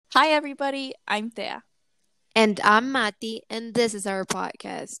Hi, everybody. I'm Thea. And I'm Mati, and this is our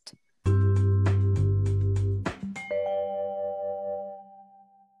podcast.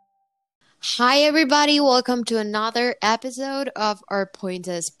 Hi, everybody. Welcome to another episode of our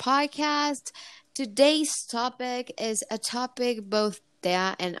Pointers podcast. Today's topic is a topic both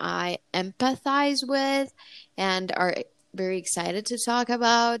Thea and I empathize with and are very excited to talk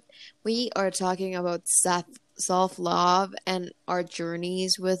about. We are talking about self love and our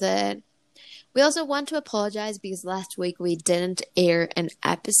journeys with it. We also want to apologize because last week we didn't air an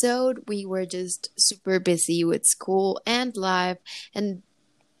episode. We were just super busy with school and life and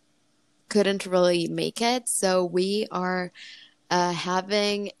couldn't really make it. So we are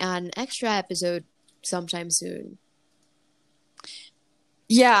having an extra episode sometime soon.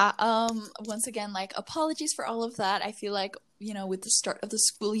 Yeah, once again, apologies for all of that. I feel like, with the start of the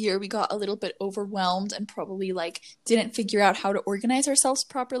school year, we got a little bit overwhelmed and probably didn't figure out how to organize ourselves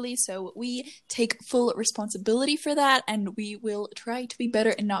properly. So we take full responsibility for that and we will try to be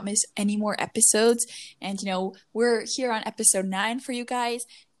better and not miss any more episodes. And, we're here on episode 9 for you guys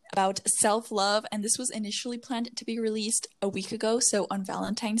about self-love, and this was initially planned to be released a week ago, so on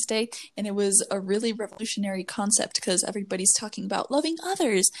Valentine's Day, and it was a really revolutionary concept because everybody's talking about loving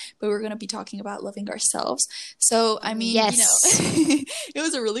others, but we're going to be talking about loving ourselves. So I mean, Yes. it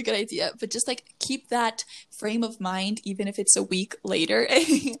was a really good idea, but just keep that frame of mind even if it's a week later.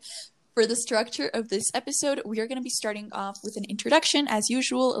 For the structure of this episode, we are going to be starting off with an introduction, as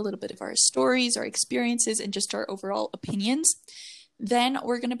usual, a little bit of our stories, our experiences, and just our overall opinions. Then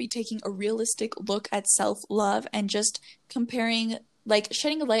we're going to be taking a realistic look at self-love and just comparing,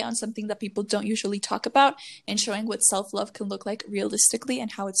 shedding a light on something that people don't usually talk about and showing what self-love can look like realistically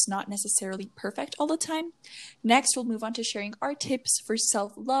and how it's not necessarily perfect all the time. Next, we'll move on to sharing our tips for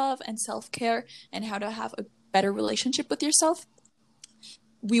self-love and self-care and how to have a better relationship with yourself.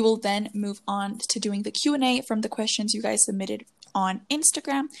 We will then move on to doing the Q&A from the questions you guys submitted on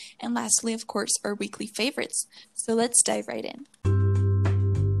Instagram. And lastly, of course, our weekly favorites. So let's dive right in.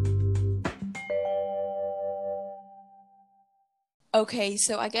 Okay,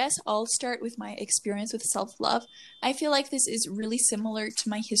 so I guess I'll start with my experience with self-love. I feel like this is really similar to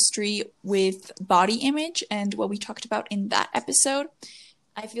my history with body image and what we talked about in that episode.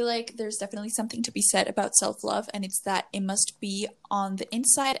 I feel like there's definitely something to be said about self-love, and it's that it must be on the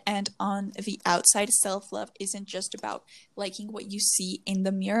inside and on the outside. Self-love isn't just about liking what you see in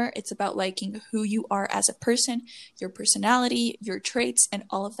the mirror, it's about liking who you are as a person, your personality, your traits, and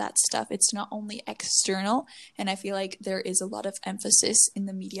all of that stuff. It's not only external, and I feel like there is a lot of emphasis in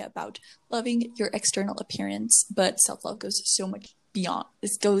the media about loving your external appearance, but self-love goes so much beyond.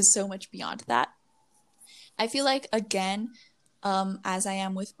 This goes so much beyond that. I feel like, again, as I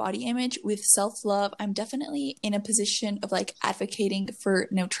am with body image, with self love, I'm definitely in a position of advocating for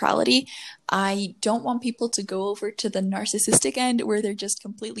neutrality. I don't want people to go over to the narcissistic end where they're just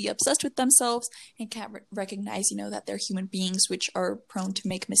completely obsessed with themselves and can't recognize, that they're human beings which are prone to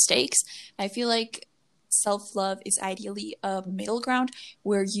make mistakes. I feel like self love is ideally a middle ground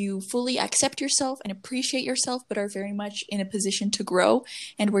where you fully accept yourself and appreciate yourself, but are very much in a position to grow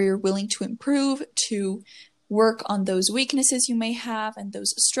and where you're willing to improve, to work on those weaknesses you may have and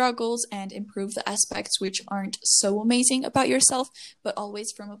those struggles and improve the aspects which aren't so amazing about yourself, but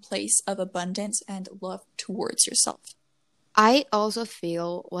always from a place of abundance and love towards yourself. I also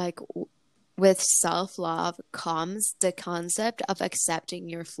feel like with self love comes the concept of accepting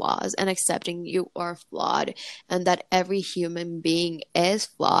your flaws and accepting you are flawed and that every human being is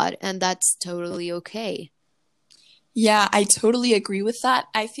flawed and that's totally okay. Yeah, I totally agree with that.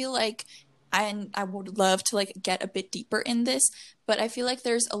 I feel like I would love to get a bit deeper in this, but I feel like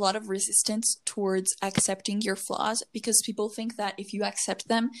there's a lot of resistance towards accepting your flaws because people think that if you accept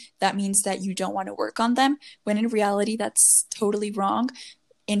them, that means that you don't want to work on them, when in reality that's totally wrong.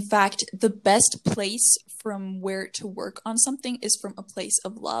 In fact, the best place from where to work on something is from a place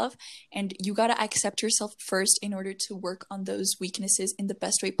of love. And you got to accept yourself first in order to work on those weaknesses in the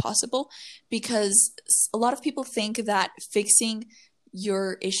best way possible. Because a lot of people think that fixing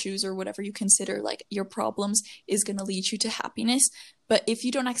your issues or whatever you consider your problems is going to lead you to happiness. But if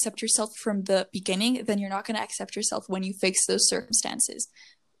you don't accept yourself from the beginning, then you're not going to accept yourself when you fix those circumstances.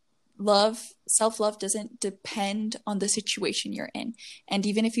 Self-love doesn't depend on the situation you're in. And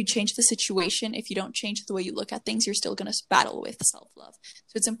even if you change the situation, if you don't change the way you look at things, you're still going to battle with self-love.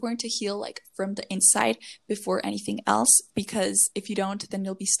 So it's important to heal from the inside before anything else, because if you don't, then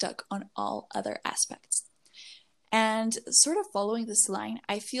you'll be stuck on all other aspects. And sort of following this line,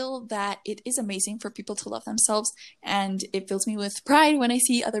 I feel that it is amazing for people to love themselves, and it fills me with pride when I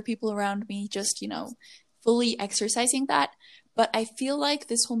see other people around me just, fully exercising that. but I feel like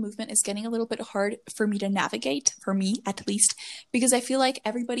this whole movement is getting a little bit hard for me to navigate, for me at least, because I feel like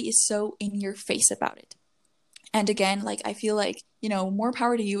everybody is so in your face about it. And again, like I feel like, more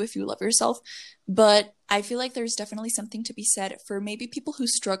power to you if you love yourself. But I feel like there's definitely something to be said for maybe people who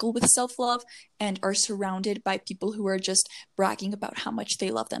struggle with self-love and are surrounded by people who are just bragging about how much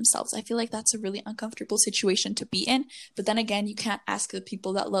they love themselves. I feel like that's a really uncomfortable situation to be in. But then again, you can't ask the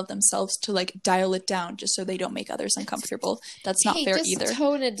people that love themselves to like dial it down just so they don't make others uncomfortable. That's not Hey, fair just either.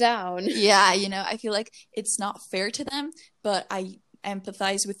 tone it down. Yeah, I feel like it's not fair to them, but I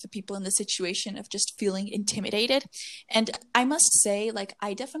empathize with the people in the situation of just feeling intimidated. And I must say, like,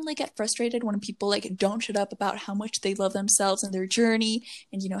 I definitely get frustrated when people like don't shut up about how much they love themselves and their journey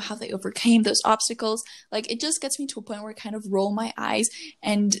and how they overcame those obstacles. Like, it just gets me to a point where I kind of roll my eyes.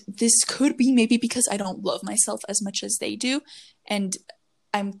 And this could be maybe because I don't love myself as much as they do. And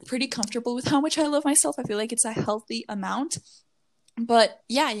I'm pretty comfortable with how much I love myself. I feel like it's a healthy amount. But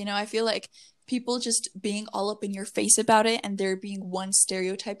yeah, I feel like people just being all up in your face about it and there being one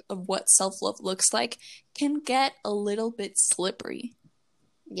stereotype of what self-love looks like can get a little bit slippery.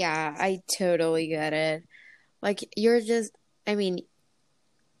 Yeah, I totally get it. Like, I mean,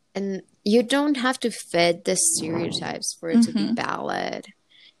 and you don't have to fit the stereotypes for it to be Mm-hmm. valid.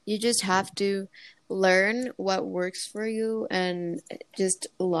 You just have to learn what works for you and just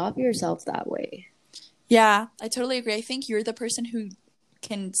love yourself that way. Yeah, I totally agree. I think you're the person who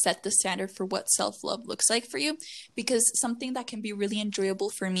can set the standard for what self-love looks like for you, because something that can be really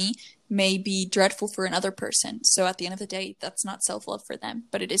enjoyable for me may be dreadful for another person. So at the end of the day, that's not self-love for them,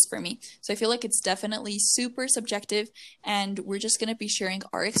 but it is for me. So I feel like it's definitely super subjective, and we're just going to be sharing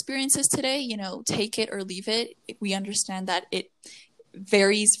our experiences today. Take it or leave it. We understand that it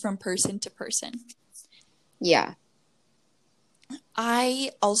varies from person to person. Yeah.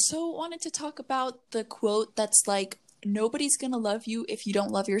 I also wanted to talk about the quote that's like, nobody's gonna love you if you don't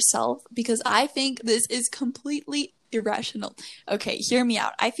love yourself, because I think this is completely irrational. Okay, hear me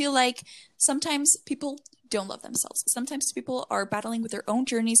out. I feel like sometimes people don't love themselves. Sometimes people are battling with their own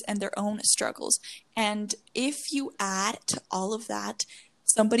journeys and their own struggles. And if you add to all of that,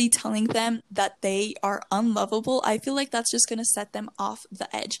 somebody telling them that they are unlovable, I feel like that's just going to set them off the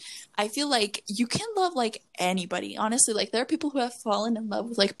edge. I feel like you can love like anybody. Honestly, like there are people who have fallen in love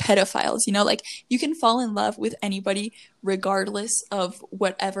with like pedophiles, like you can fall in love with anybody regardless of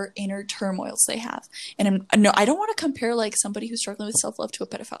whatever inner turmoils they have. And no, I don't want to compare like somebody who's struggling with self-love to a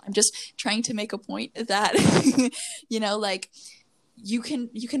pedophile. I'm just trying to make a point that like you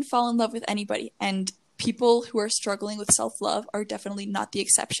can fall in love with anybody, and people who are struggling with self-love are definitely not the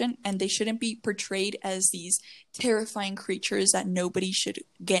exception, and they shouldn't be portrayed as these terrifying creatures that nobody should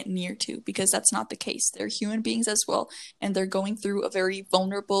get near to, because that's not the case. They're human beings as well, and they're going through a very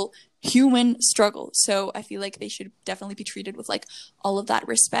vulnerable human struggle. So I feel like they should definitely be treated with like all of that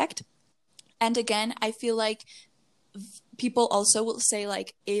respect. And again, I feel like people also will say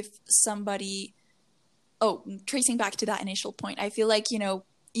like, if somebody, oh, tracing back to that initial point, I feel like,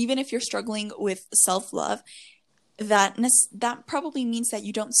 even if you're struggling with self-love, that probably means that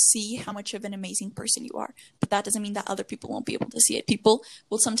you don't see how much of an amazing person you are. But that doesn't mean that other people won't be able to see it. People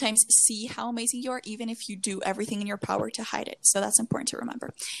will sometimes see how amazing you are, even if you do everything in your power to hide it. So that's important to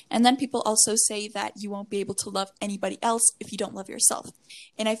remember. And then people also say that you won't be able to love anybody else if you don't love yourself.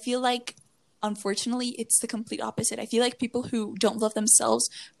 And I feel like, unfortunately, it's the complete opposite. I feel like people who don't love themselves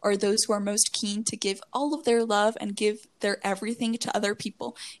are those who are most keen to give all of their love and give their everything to other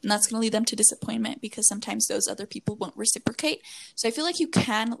people. And that's going to lead them to disappointment, because sometimes those other people won't reciprocate. So I feel like you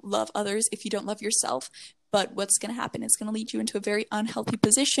can love others if you don't love yourself. But what's going to happen is going to lead you into a very unhealthy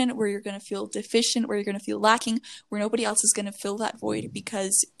position where you're going to feel deficient, where you're going to feel lacking, where nobody else is going to fill that void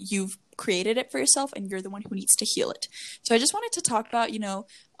because you've created it for yourself and you're the one who needs to heal it. So I just wanted to talk about,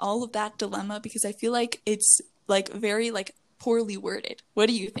 all of that dilemma, because I feel like it's like very like poorly worded. What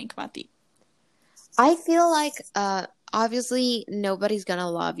do you think, Mati? I feel like obviously nobody's gonna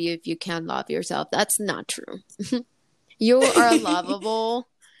love you if you can't love yourself. That's not true. You are lovable.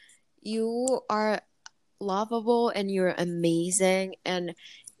 You are lovable and you're amazing, and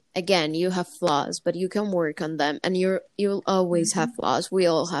again, you have flaws, but you can work on them, and you'll always have flaws. We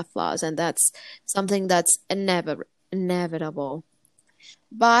all have flaws, and that's something that's inevitable.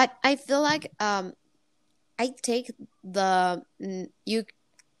 But I feel like I take the you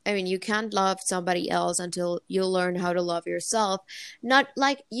I mean, you can't love somebody else until you learn how to love yourself. Not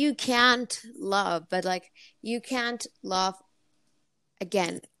like you can't love, but like you can't love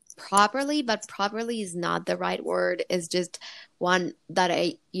again properly, but properly is not the right word. It's just one that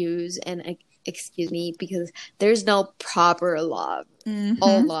I use, and excuse me, because there's no proper love.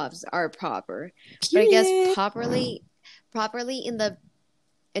 All Mm-hmm. loves are proper. But I guess Period. properly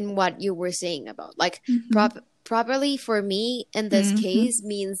in what you were saying about like Mm-hmm. properly for me in this Mm-hmm. case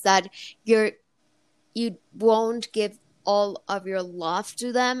means that you won't give all of your love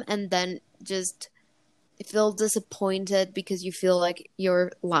to them and then just feel disappointed because you feel like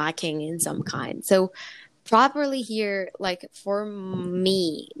you're lacking in some kind. So properly here, like for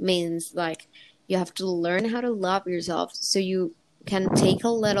me, means like you have to learn how to love yourself so you can take a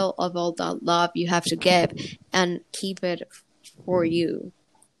little of all that love you have to give and keep it for you,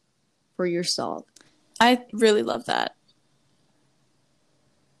 for yourself. I really love that.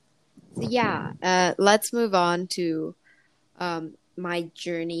 So yeah, let's move on to my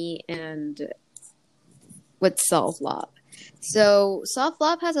journey and with self love. So, self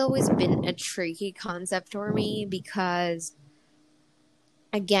love has always been a tricky concept for me because,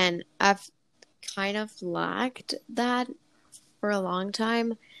 again, I've kind of lacked that for a long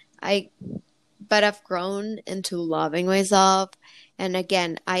time. I, but I've grown into loving myself. And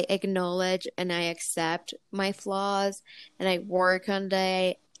again, I acknowledge and I accept my flaws and I work on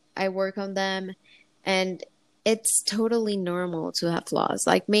them. And it's totally normal to have flaws.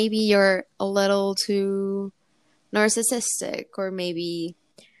 Like maybe you're a little too narcissistic, or maybe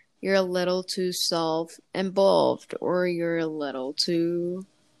you're a little too self involved, or you're a little too,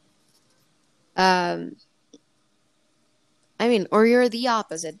 um, or you're the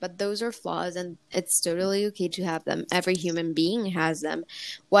opposite, but those are flaws and it's totally okay to have them. Every human being has them.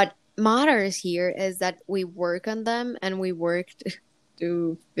 What matters here is that we work on them and we work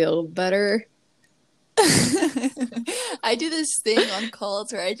to feel better. I do this thing on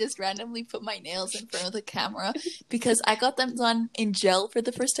calls where I just randomly put my nails in front of the camera because I got them done in gel for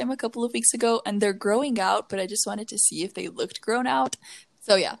the first time a couple of weeks ago and they're growing out, but I just wanted to see if they looked grown out.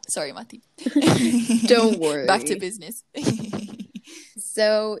 So yeah, sorry, Mati. Don't Back to worry. business.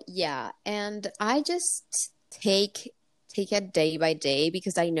 So yeah, and I just take it day by day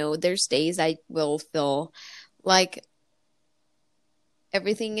because I know there's days I will feel like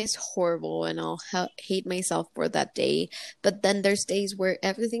everything is horrible and I'll hate myself for that day. But then there's days where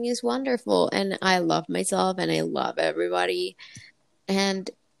everything is wonderful and I love myself and I love everybody. And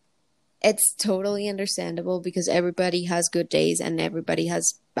it's totally understandable because everybody has good days and everybody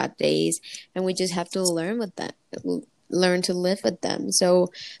has bad days. And we just have to learn with that, learn to live with them. So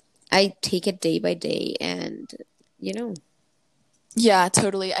I take it day by day and, you know, Yeah,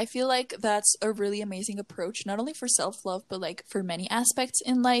 totally. I feel like that's a really amazing approach, not only for self-love, but like for many aspects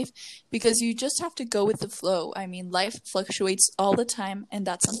in life, because you just have to go with the flow. I mean, life fluctuates all the time, and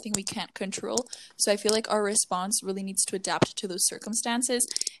that's something we can't control. So I feel like our response really needs to adapt to those circumstances,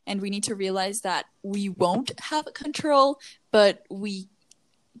 and we need to realize that we won't have control, but we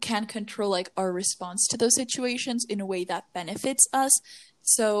can control like our response to those situations in a way that benefits us.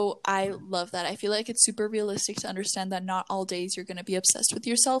 So I love that. I feel like it's super realistic to understand that not all days you're going to be obsessed with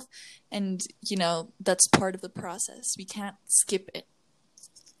yourself, and that's part of the process. We can't skip it.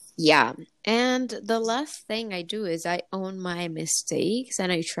 yeah. And the last thing I do is I own my mistakes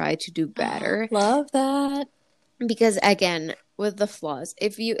and I try to do better. Love that. Because again, with the flaws,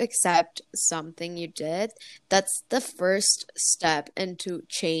 if you accept something you did, that's the first step into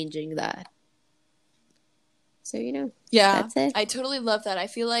changing that. So, Yeah, that's it. I totally love that. I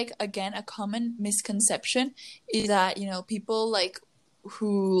feel like, again, a common misconception is that, people like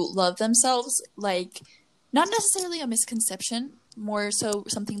who love themselves, like, not necessarily a misconception, more so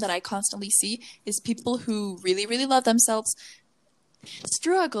something that I constantly see is people who really, really love themselves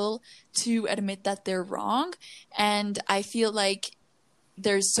struggle to admit that they're wrong. And I feel like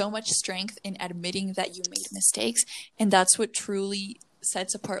there's so much strength in admitting that you made mistakes. And that's what truly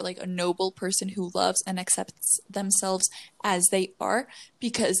sets apart like a noble person who loves and accepts themselves as they are,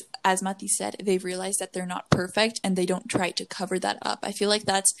 because as Mati said, they've realized that they're not perfect and they don't try to cover that up. I feel like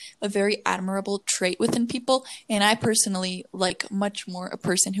that's a very admirable trait within people, and I personally like much more a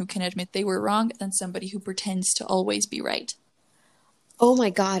person who can admit they were wrong than somebody who pretends to always be right. Oh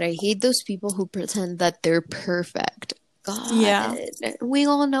my God, I hate those people who pretend that they're perfect. God, Yeah, we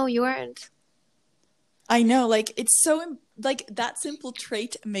all know you aren't. I know, like it's so like that simple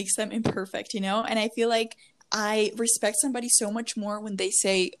trait makes them imperfect, and I feel like I respect somebody so much more when they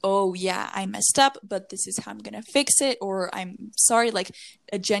say, "Oh yeah, I messed up, but this is how I'm gonna fix it," or "I'm sorry." Like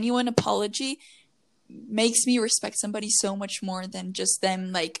a genuine apology makes me respect somebody so much more than just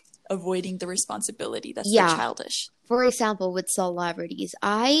them like avoiding the responsibility. That's so Yeah. childish. For example, with celebrities,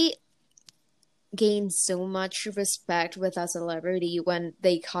 I gain so much respect with a celebrity when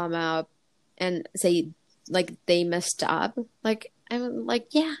they come out and say like they messed up. Like I'm like,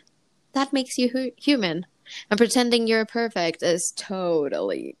 yeah, that makes you human. And pretending you're perfect is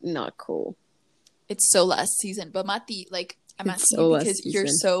totally not cool. It's so last season. But Mati, like, I'm It's asking so you last because you're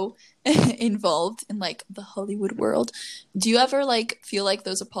season. so involved in like the Hollywood world. Do you ever like feel like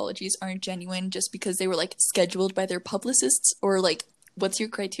those apologies aren't genuine just because they were like scheduled by their publicists, or like what's your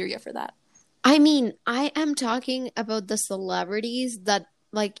criteria for that? I mean, I am talking about the celebrities that,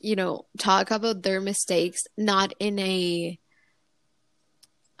 like, talk about their mistakes, not in a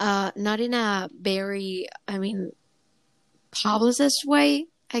very, I mean, publicist way,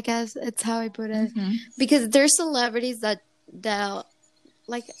 I guess it's how I put it. Mm-hmm. Because there's celebrities that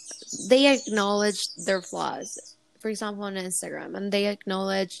like they acknowledge their flaws. For example, on Instagram, and they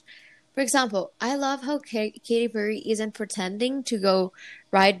acknowledge, for example, I love how Katy Perry isn't pretending to go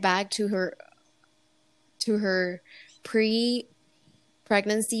right back to her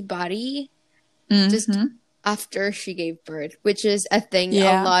pre-pregnancy body just Mm-hmm. after she gave birth, which is a thing a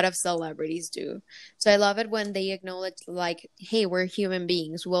Yeah. lot of celebrities do. So I love it when they acknowledge, like, hey, we're human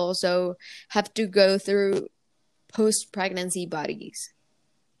beings. We'll also have to go through post-pregnancy bodies.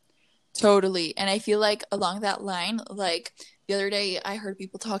 Totally. And I feel like along that line, like the other day I heard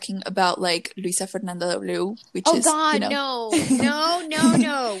people talking about like Luisa Fernanda W, which Oh is, God, no, no, no,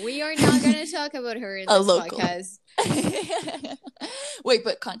 no. We are not going to talk about her in a this local. podcast. Wait,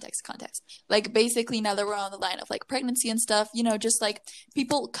 but context. Like basically now that we're on the line of like pregnancy and stuff, just like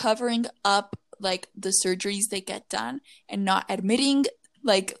people covering up like the surgeries they get done and not admitting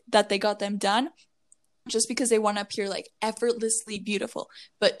like that they got them done just because they want to appear like effortlessly beautiful.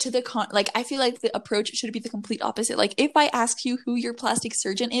 But to the like I feel like the approach should be the complete opposite. Like if I ask you who your plastic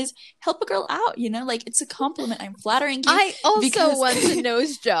surgeon is, help a girl out, like it's a compliment. I'm flattering you. I also because want a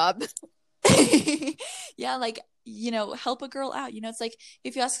nose job. yeah, like help a girl out. It's like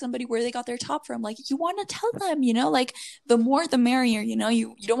if you ask somebody where they got their top from, like you want to tell them, like the more the merrier. You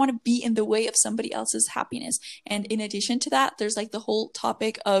don't want to be in the way of somebody else's happiness. And in addition to that, there's like the whole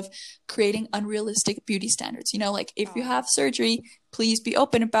topic of creating unrealistic beauty standards. Like if you have surgery, please be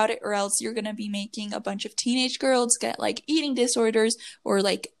open about it, or else you're gonna be making a bunch of teenage girls get like eating disorders or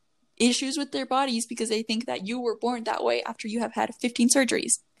like issues with their bodies because they think that you were born that way after you have had 15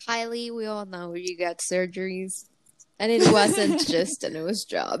 surgeries. Kylie, we all know you got surgeries, and it wasn't just a nose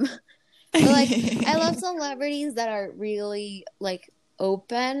job. But like, I love celebrities that are really like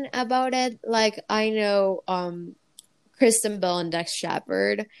open about it. Like I know, Kristen Bell and Dax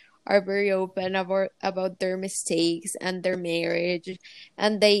Shepard are very open about their mistakes and their marriage,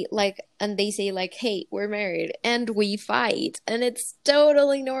 and they say like, hey, we're married and we fight, and it's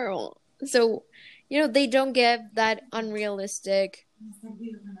totally normal. So they don't give that unrealistic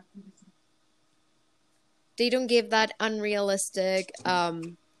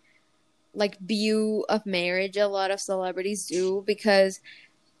like view of marriage. A lot of celebrities do, because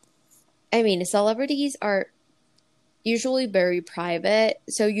I mean, celebrities are usually very private,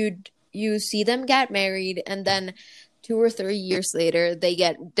 so you see them get married and then 2 or 3 years later they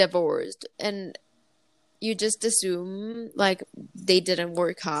get divorced, and you just assume like they didn't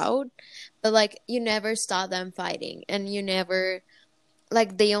work out, but like you never saw them fighting, and you never,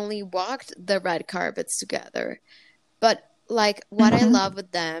 like, they only walked the red carpets together. But like what I love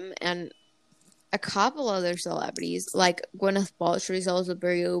with them and a couple other celebrities, like Gwyneth Paltrow is also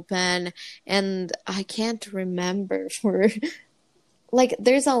very open, and I can't remember for like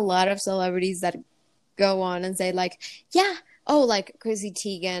there's a lot of celebrities that go on and say like, yeah, oh, like Chrissy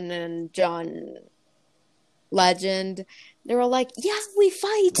Teigen and John Legend, they're all like, yeah, we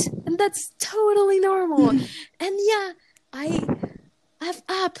fight, and that's totally normal. And yeah, I have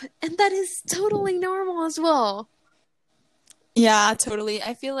up, and that is totally normal as well. Yeah, totally.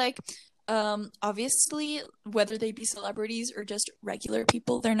 I feel like obviously whether they be celebrities or just regular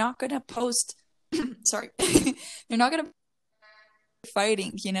people, they're not gonna post sorry. They're not gonna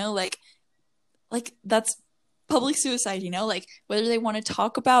fighting, like that's public suicide, like whether they want to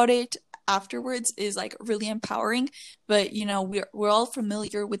talk about it afterwards is like really empowering. But we're all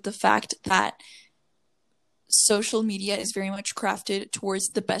familiar with the fact that social media is very much crafted towards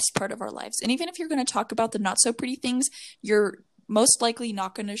the best part of our lives. And even if you're going to talk about the not so pretty things, you're most likely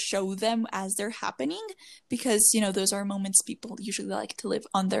not going to show them as they're happening, because those are moments people usually like to live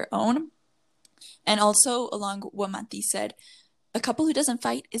on their own. And also, along what Mati said, a couple who doesn't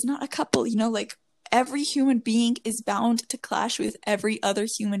fight is not a couple. Like every human being is bound to clash with every other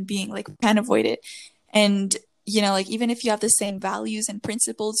human being. Like we can't avoid it. And like even if you have the same values and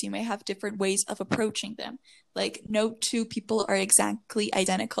principles, you may have different ways of approaching them. Like no two people are exactly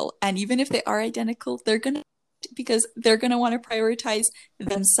identical, and even if they are identical, they're gonna want to prioritize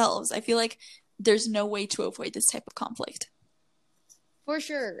themselves. I feel like there's no way to avoid this type of conflict. For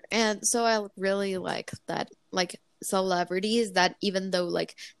sure. And so I really like that, like celebrities that even though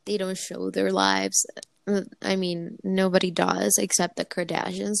like they don't show their lives, I mean, nobody does except the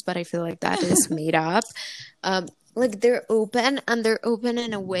Kardashians, but I feel like that is made up. Um, like they're open, and they're open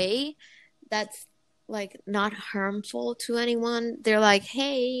in a way that's like not harmful to anyone. They're like,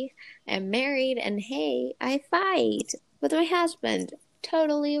 hey, I'm married, and hey, I fight with my husband.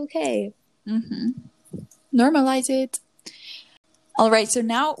 Totally okay. Mm-hmm. Normalize it. All right, so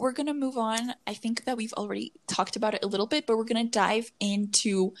now we're going to move on. I think that we've already talked about it a little bit, but we're going to dive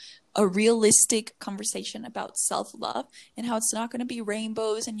into a realistic conversation about self-love and how it's not going to be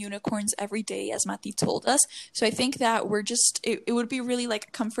rainbows and unicorns every day, as Mati told us. So I think that it would be really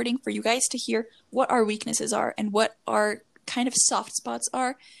like comforting for you guys to hear what our weaknesses are and what our kind of soft spots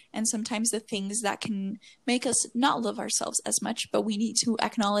are, and sometimes the things that can make us not love ourselves as much, but we need to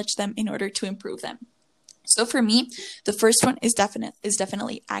acknowledge them in order to improve them. So for me, the first one is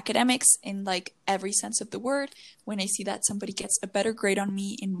definitely academics in like every sense of the word. When I see that somebody gets a better grade on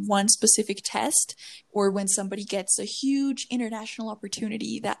me in one specific test, or when somebody gets a huge international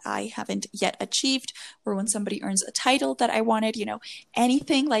opportunity that I haven't yet achieved, or when somebody earns a title that I wanted,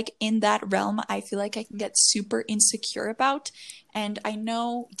 anything like in that realm, I feel like I can get super insecure about. And I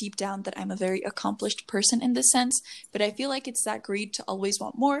know deep down that I'm a very accomplished person in this sense, but I feel like it's that greed to always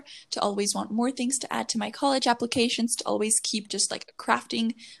want more, to always want more things to add to my college applications, to always keep just like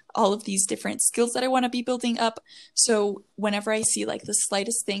crafting all of these different skills that I want to be building up. So whenever I see like the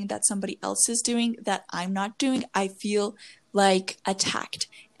slightest thing that somebody else is doing that I'm not doing, I feel like attacked.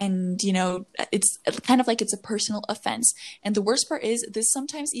 And, it's kind of like it's a personal offense. And the worst part is this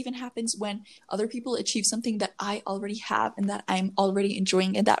sometimes even happens when other people achieve something that I already have and that I'm already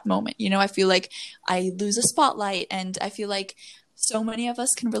enjoying in that moment. I feel like I lose a spotlight, and I feel like so many of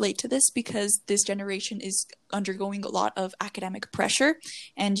us can relate to this because this generation is undergoing a lot of academic pressure.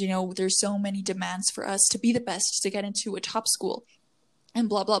 And, there's so many demands for us to be the best, to get into a top school, and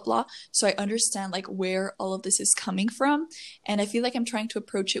blah blah blah. So I understand like where all of this is coming from, and I feel like I'm trying to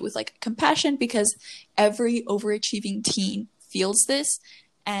approach it with like compassion, because every overachieving teen feels this,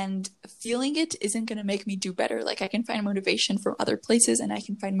 and feeling it isn't going to make me do better. Like I can find motivation from other places, and I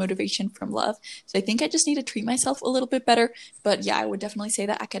can find motivation from love. So I think I just need to treat myself a little bit better. But yeah, I would definitely say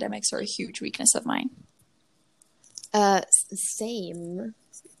that academics are a huge weakness of mine. Same.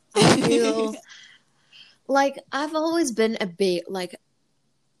 I feel like I've always been a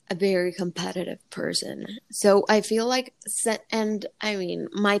very competitive person. So I feel like, and I mean,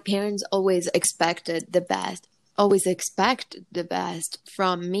 my parents always expect the best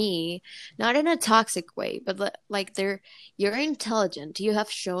from me, not in a toxic way, but like you're intelligent. You have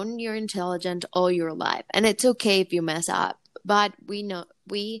shown you're intelligent all your life, and it's okay if you mess up. But we know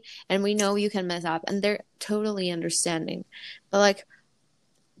you can mess up, and they're totally understanding. But like,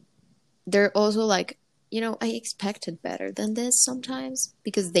 they're also like, I expected better than this sometimes,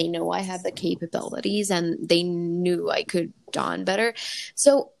 because they know I have the capabilities and they knew I could done better.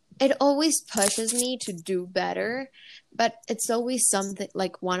 So it always pushes me to do better, but it's always something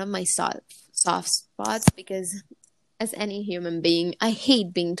like one of my soft spots, because as any human being, I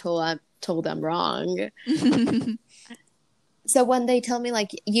hate being told I'm wrong. So when they tell me like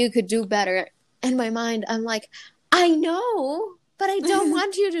you could do better, in my mind I'm like, I know, but I don't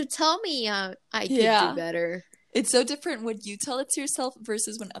want you to tell me I could do better. It's so different when you tell it to yourself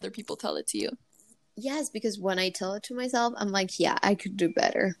versus when other people tell it to you. Yes, because when I tell it to myself, I'm like, yeah, I could do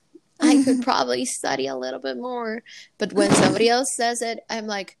better. I could probably study a little bit more. But when somebody else says it, I'm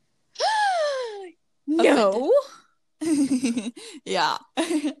like, no. Yeah.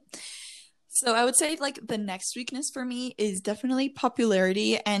 So I would say like the next weakness for me is definitely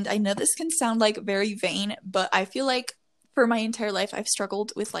popularity. And I know this can sound like very vain, but I feel like for my entire life, I've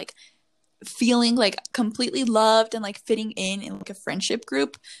struggled with like feeling like completely loved and like fitting in like a friendship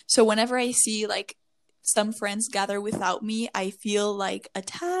group. So whenever I see like some friends gather without me, I feel like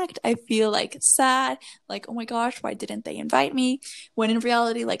attacked. I feel like sad, like, oh my gosh, why didn't they invite me? When in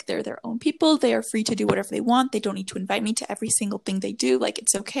reality, like, they're their own people. They are free to do whatever they want. They don't need to invite me to every single thing they do. Like,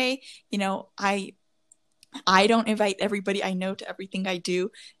 it's okay. I don't invite everybody I know to everything I do.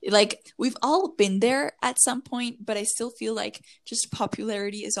 Like, we've all been there at some point, but I still feel like just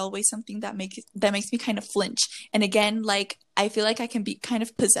popularity is always something that makes me kind of flinch. And again, like, I feel like I can be kind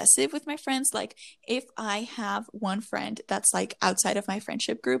of possessive with my friends. Like, if I have one friend that's like outside of my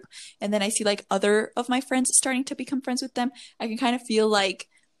friendship group, and then I see like other of my friends starting to become friends with them, I can kind of feel like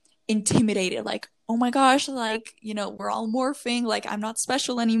intimidated, like, oh my gosh, like, we're all morphing, like, I'm not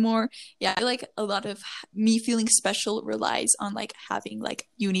special anymore. Yeah, I feel like a lot of me feeling special relies on like having like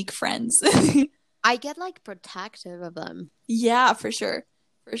unique friends. I get like protective of them. Yeah, for sure.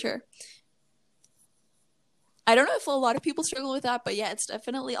 I don't know if a lot of people struggle with that, but yeah, it's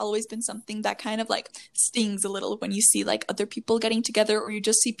definitely always been something that kind of like stings a little when you see like other people getting together, or you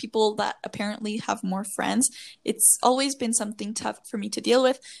just see people that apparently have more friends. It's always been something tough for me to deal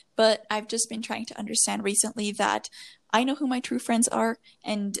with, but I've just been trying to understand recently that I know who my true friends are,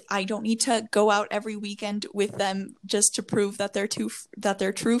 and I don't need to go out every weekend with them just to prove that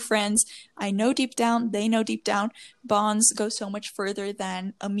they're true friends. I know deep down, they know deep down, bonds go so much further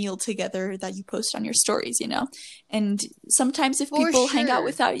than a meal together that you post on your stories, you know? And sometimes if For people hang out sure.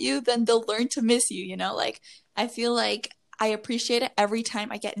 without you, then they'll learn to miss you, you know? Like, I feel like I appreciate it every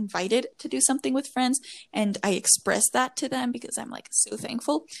time I get invited to do something with friends, and I express that to them because I'm like so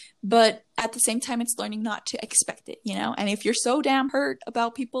thankful. But at the same time, it's learning not to expect it, you know? And if you're so damn hurt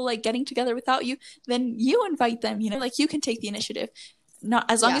about people like getting together without you, then you invite them, you know? Like, you can take the initiative. Not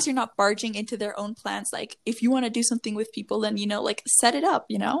as long Yeah. as you're not barging into their own plans. Like, if you want to do something with people, then, you know, like, set it up,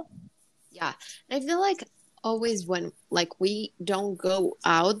 you know? Yeah. And I feel like always when like we don't go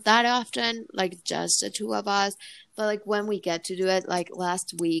out that often, like just the two of us, but like when we get to do it, like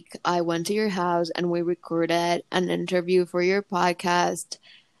last week I went to your house and we recorded an interview for your podcast,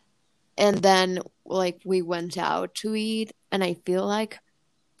 and then like we went out to eat, and I feel like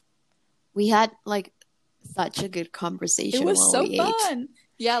we had like such a good It conversation was while so we ate. fun.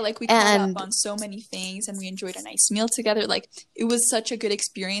 Yeah, like we caught up And on so many things and we enjoyed a nice meal together. Like, it was such a good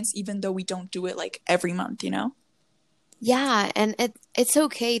experience, even though we don't do it like every month, you know? yeah, and it's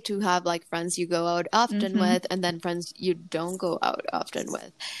okay to have like friends you go out often Mm-hmm. with and then friends you don't go out often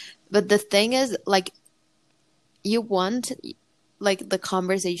with. But the thing is, like, you want like the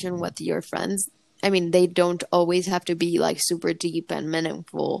conversation with your friends. I mean, they don't always have to be like super deep and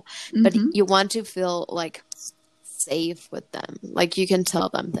meaningful, but Mm-hmm. you want to feel like safe with them. Like you can tell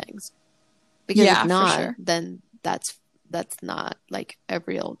them things. Because if Yeah, for not, sure. then that's not like a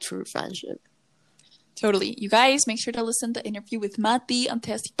real true friendship. Totally. You guys, make sure to listen to the interview with Matti on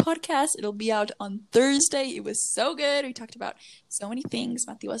Testy Podcast. It'll be out on Thursday. It was so good. We talked about so many things.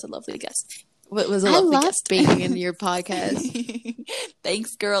 Matti was a lovely guest. Was a I lovely love guest. being in your podcast.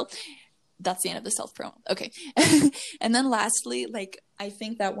 Thanks, girl. That's the end of the self promo. Okay. And then lastly, like, I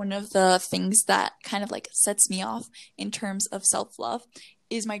think that one of the things that kind of like sets me off in terms of self love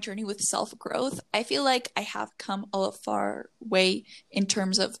is my journey with self growth. I feel like I have come a far way in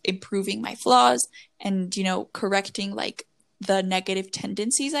terms of improving my flaws and, you know, correcting like the negative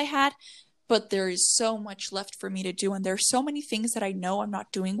tendencies I had, but there is so much left for me to do, and there are so many things that I know I'm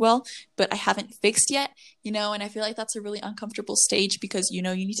not doing well but I haven't fixed yet, you know. And I feel like that's a really uncomfortable stage because you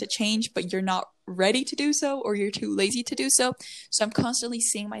know you need to change but you're not ready to do so, or you're too lazy to do so. So I'm constantly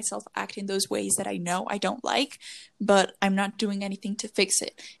seeing myself act in those ways that I know I don't like, but I'm not doing anything to fix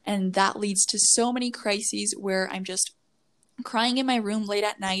it, and that leads to so many crises where I'm just crying in my room late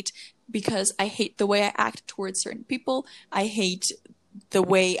at night because I hate the way I act towards certain people. I hate the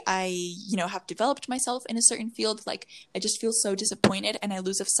way I, you know, have developed myself in a certain field. Like, I just feel so disappointed and I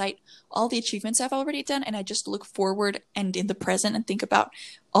lose of sight all the achievements I've already done, and I just look forward and in the present and think about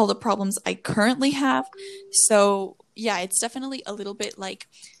all the problems I currently have. So, yeah, it's definitely a little bit like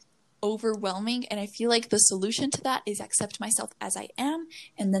overwhelming, and I feel like the solution to that is accept myself as I am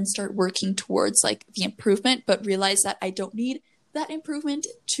and then start working towards like the improvement, but realize that I don't need that improvement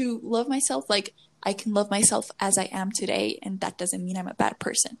to love myself. Like, I can love myself as I am today, and that doesn't mean I'm a bad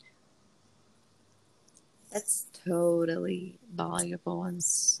person. That's totally valuable and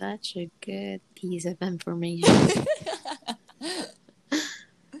such a good piece of information.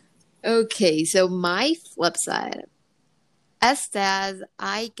 Okay, so my flip side. As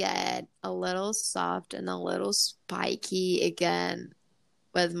I get a little soft and a little spiky again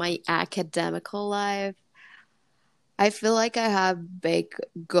with my academical life. I feel like I have big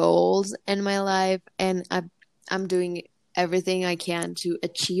goals in my life, and I'm doing everything I can to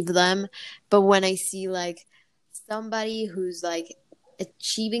achieve them. But when I see like somebody who's like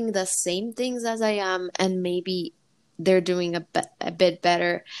achieving the same things as I am, and maybe they're doing a bit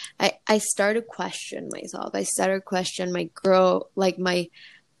better, I start to question myself. I start to question my growth, like my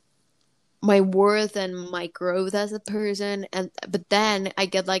worth and my growth as a person. And but then I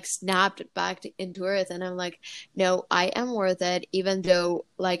get like snapped back into earth, and I'm like, no, I am worth it, even though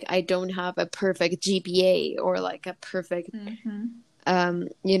like I don't have a perfect GPA or like a perfect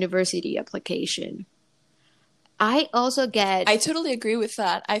university application. I also get I totally agree with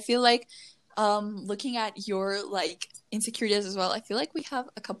that. I feel like looking at your like insecurities as well, I feel like we have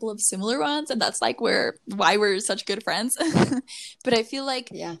a couple of similar ones, and that's like why we're such good friends. But I feel like,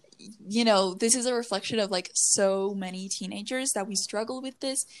 yeah. you know, this is a reflection of like so many teenagers that we struggle with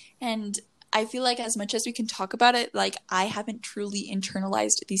this. And I feel like as much as we can talk about it, like I haven't truly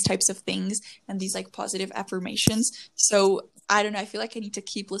internalized these types of things and these like positive affirmations. So I don't know. I feel like I need to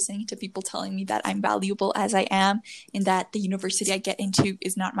keep listening to people telling me that I'm valuable as I am and that the university I get into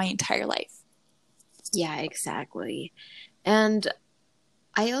is not my entire life. Yeah, exactly. And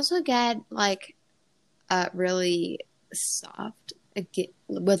I also get like really soft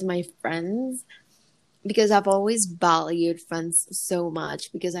with my friends because I've always valued friends so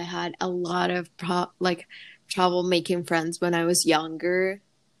much because I had a lot of trouble making friends when I was younger.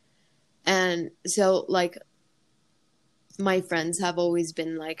 And so like my friends have always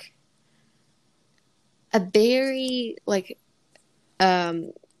been like a very like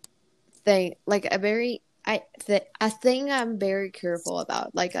um thing like a very a thing I'm very careful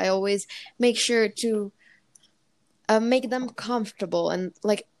about. Like I always make sure to make them comfortable, and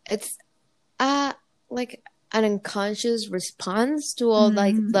like it's uh like an unconscious response to all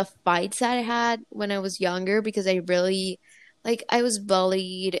like Mm, the fights that I had when I was younger because I really like I was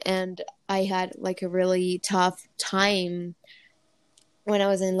bullied and I had like a really tough time when I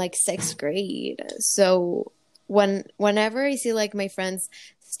was in like sixth grade. So whenever I see like my friends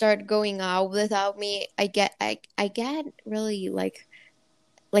start going out without me, I get really like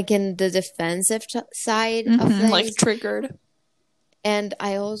in the defensive side of like things. triggered. And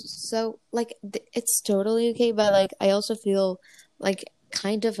I also like it's totally okay, but like I also feel like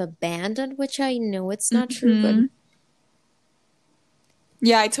kind of abandoned, which I know it's not true, but Hmm.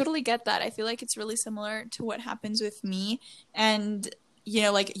 Yeah, I totally get that. I feel like it's really similar to what happens with me. And,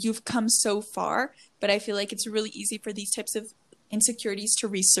 like you've come so far, but I feel like it's really easy for these types of insecurities to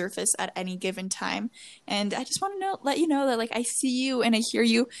resurface at any given time. And I just want to let you know that like I see you and I hear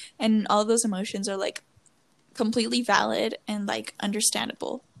you, and all of those emotions are like completely valid and like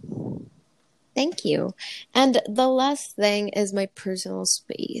understandable. thank you. And the last thing is my personal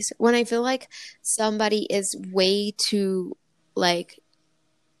space. When I feel like somebody is way too like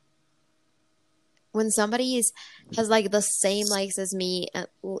when somebody is has like the same likes as me,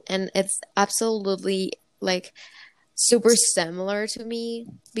 and it's absolutely like super similar to me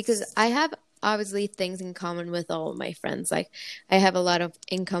because I have obviously things in common with all of my friends. Like I have a lot of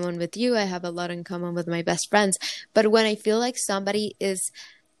in common with you, I have a lot in common with my best friends. But when I feel like somebody is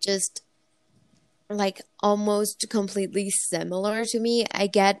just like almost completely similar to me, I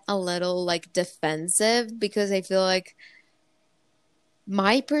get a little like defensive because I feel like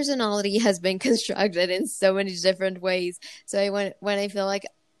my personality has been constructed in so many different ways. So when I feel like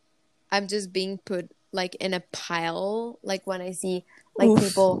I'm just being put like in a pile, like when I see like Oof.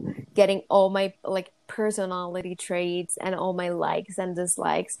 people getting all my like personality traits and all my likes and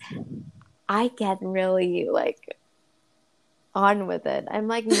dislikes, I get really like on with it. I'm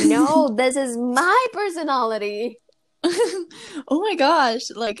like, no, this is my personality. Oh my gosh,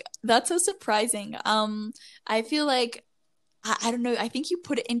 like that's so surprising. I feel like I don't know, I think you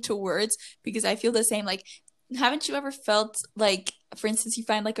put it into words because I feel the same. Like, haven't you ever felt like, for instance, you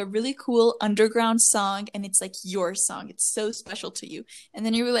find like a really cool underground song and it's like your song, it's so special to you, and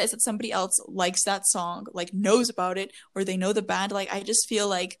then you realize that somebody else likes that song, like knows about it, or they know the band. Like, I just feel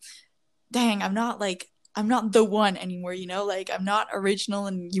like, dang, I'm not the one anymore, like I'm not original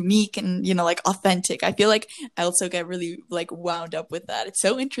and unique and, like authentic. I feel like I also get really like wound up with that. It's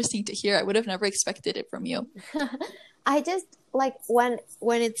so interesting to hear. I would have never expected it from you. I just like when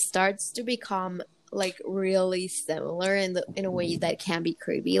it starts to become like really similar in a way that can be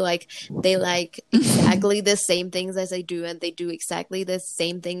creepy. Like they like exactly the same things as I do, and they do exactly the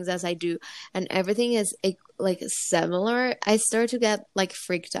same things as I do, and everything is like similar. I start to get like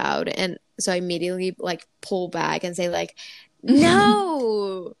freaked out, and so I immediately like pull back and say like,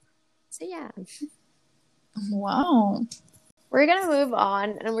 no. So yeah. Wow. We're gonna move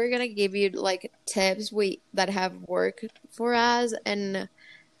on and we're gonna give you like tips we that have worked for us and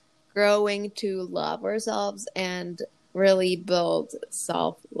growing to love ourselves and really build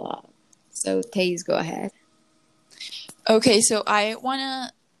self-love. So Taze, go ahead. Okay, so I want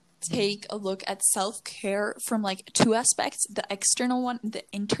to take a look at self-care from like two aspects, the external one, the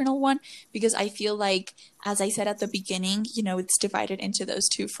internal one, because I feel like, as I said at the beginning, it's divided into those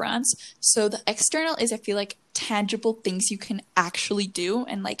two fronts. So the external is, I feel like, tangible things you can actually do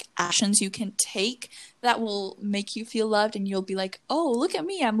and like actions you can take that will make you feel loved and you'll be like, oh, look at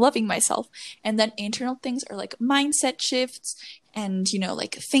me, I'm loving myself. And then internal things are like mindset shifts and,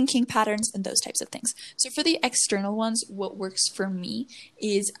 like thinking patterns and those types of things. So for the external ones, what works for me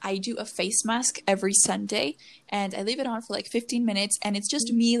is I do a face mask every Sunday and I leave it on for like 15 minutes, and it's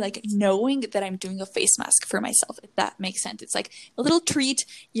just me like knowing that I'm doing a face mask for myself, if that makes sense. It's like a little treat,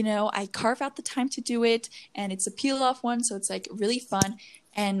 I carve out the time to do it, and it's a peel off one, so it's like really fun.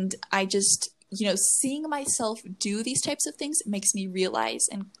 And I just, seeing myself do these types of things makes me realize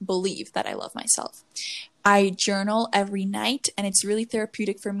and believe that I love myself. I journal every night, and it's really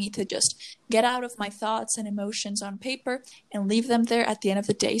therapeutic for me to just get out of my thoughts and emotions on paper and leave them there at the end of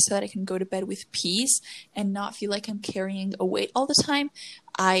the day so that I can go to bed with peace and not feel like I'm carrying a weight all the time.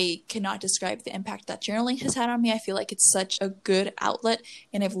 I cannot describe the impact that journaling has had on me. I feel like it's such a good outlet,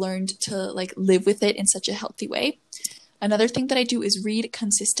 and I've learned to like live with it in such a healthy way. Another thing that I do is read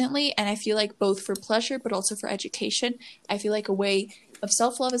consistently, and I feel like both for pleasure but also for education. I feel like a way of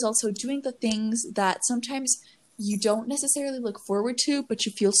self-love is also doing the things that sometimes you don't necessarily look forward to, but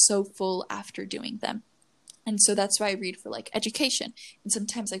you feel so full after doing them. And so that's why I read for like education and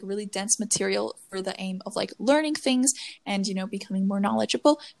sometimes like really dense material for the aim of like learning things and, becoming more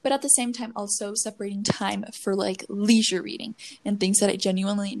knowledgeable. But at the same time, also separating time for like leisure reading and things that I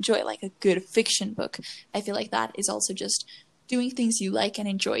genuinely enjoy, like a good fiction book. I feel like that is also just doing things you like and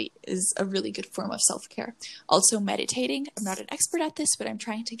enjoy is a really good form of self-care. Also meditating. I'm not an expert at this, but I'm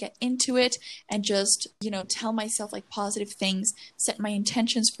trying to get into it and just, tell myself like positive things, set my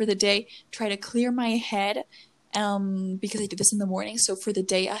intentions for the day, try to clear my head because I do this in the morning. So for the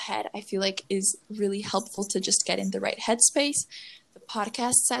day ahead, I feel like is really helpful to just get in the right headspace. The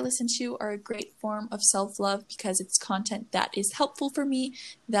podcasts I listen to are a great form of self-love because it's content that is helpful for me,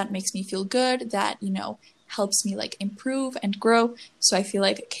 that makes me feel good, that, helps me like improve and grow. So I feel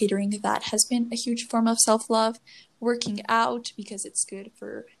like catering that has been a huge form of self-love. Working out because it's good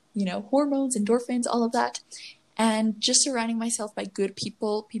for, hormones, endorphins, all of that. And just surrounding myself by good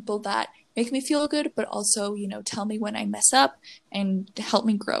people, people that make me feel good, but also, tell me when I mess up and help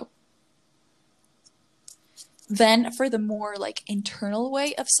me grow. Then for the more like internal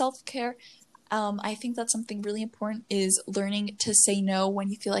way of self-care, I think that something really important is learning to say no when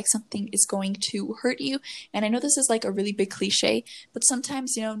you feel like something is going to hurt you. And I know this is like a really big cliche, but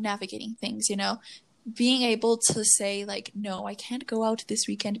sometimes, navigating things, being able to say like, no, I can't go out this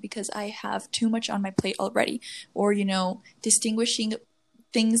weekend because I have too much on my plate already. Or, distinguishing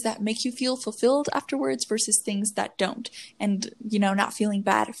things that make you feel fulfilled afterwards versus things that don't, and not feeling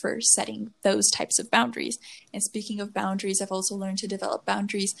bad for setting those types of boundaries. And speaking of boundaries, I've also learned to develop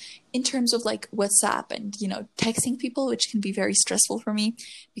boundaries in terms of like WhatsApp and texting people, which can be very stressful for me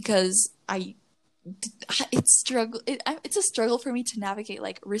because it's a struggle for me to navigate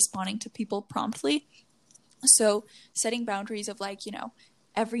like responding to people promptly. So setting boundaries of like,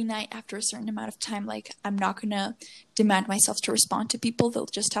 every night after a certain amount of time, like I'm not gonna demand myself to respond to people. They'll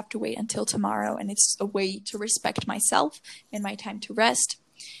just have to wait until tomorrow. And it's a way to respect myself and my time to rest.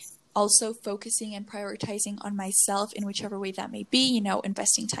 Also focusing and prioritizing on myself in whichever way that may be,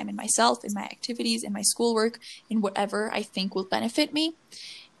 investing time in myself, in my activities, in my schoolwork, in whatever I think will benefit me.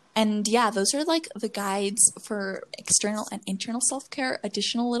 And yeah, those are like the guides for external and internal self-care.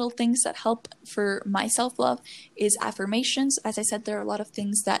 Additional little things that help for my self-love is affirmations. As I said, there are a lot of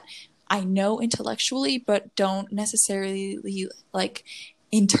things that I know intellectually, but don't necessarily like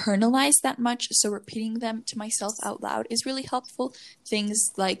internalize that much. So repeating them to myself out loud is really helpful.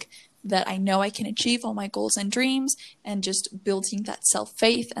 Things like that I know I can achieve all my goals and dreams, and just building that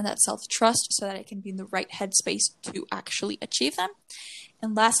self-faith and that self-trust so that I can be in the right headspace to actually achieve them.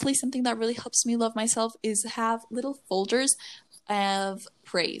 And lastly, something that really helps me love myself is have little folders of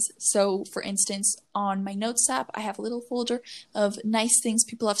praise. So for instance, on my notes app, I have a little folder of nice things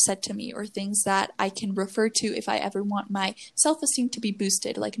people have said to me or things that I can refer to if I ever want my self-esteem to be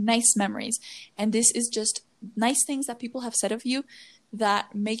boosted, like nice memories. And this is just nice things that people have said of you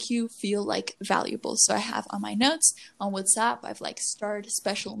that make you feel like valuable. So I have on my notes on WhatsApp, I've like starred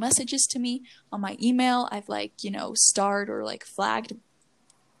special messages to me. On my email, I've like, starred or like flagged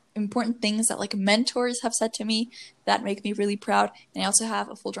important things that like mentors have said to me that make me really proud. And I also have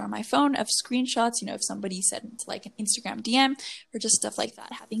a folder on my phone of screenshots, if somebody sent like an Instagram DM or just stuff like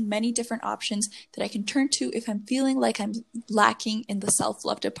that, having many different options that I can turn to if I'm feeling like I'm lacking in the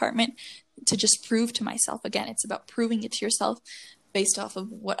self-love department, to just prove to myself. Again, it's about proving it to yourself based off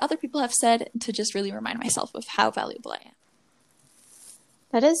of what other people have said, to just really remind myself of how valuable I am.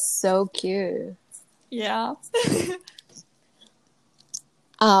 That is so cute. Yeah.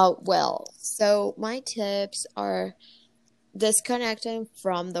 Well, so my tips are disconnecting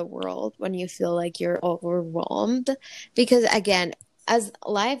from the world when you feel like you're overwhelmed. Because again, as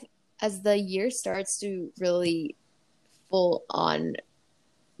the year starts to really full on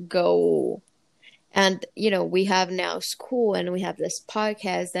go, and we have now school and we have this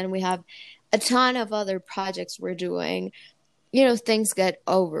podcast and we have a ton of other projects we're doing, things get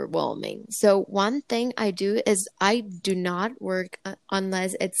overwhelming. So one thing I do is I do not work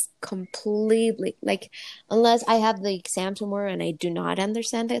unless it's completely like, unless I have the exam tomorrow and I do not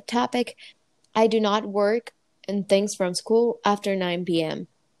understand the topic. I do not work and things from school after 9 p.m.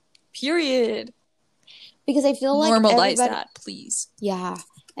 Period. because I feel like Normalize everybody, that, please. yeah,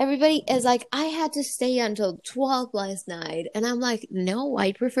 everybody is like, I had to stay until 12 last night. And I'm like, no,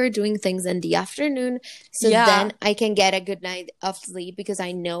 I prefer doing things in the afternoon so Yeah. then I can get a good night of sleep because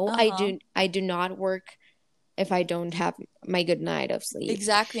I know Uh-huh. I do not work if I don't have my good night of sleep.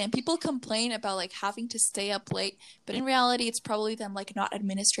 Exactly. And people complain about like having to stay up late, but in reality, it's probably them like not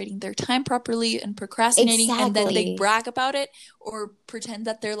administrating their time properly and procrastinating, and then they Exactly. brag about it or pretend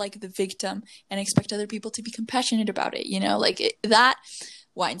that they're like the victim and expect other people to be compassionate about it, Like that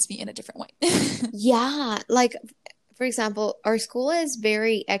winds me in a different way. Yeah, like for example, our school is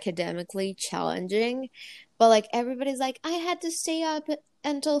very academically challenging, but like everybody's like, I had to stay up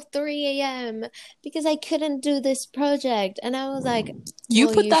until 3 a.m. because I couldn't do this project. And I was like, You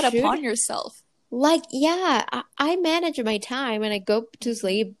well, put you that should. upon yourself. Like, yeah, I manage my time and I go to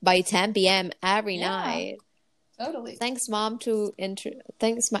sleep by 10 p.m. every Yeah, night. totally. Thanks, mom, to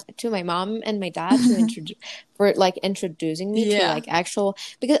my mom and my dad to introduce for like introducing me to Yeah. like actual,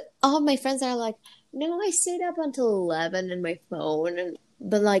 because all my friends are like, no, I stayed up until 11 in my phone, and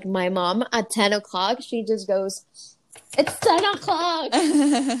but like my mom at 10 o'clock, she just goes, it's 10 o'clock,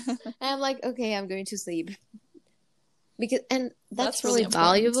 and I'm like, okay, I'm going to sleep because, and that's That's really really important.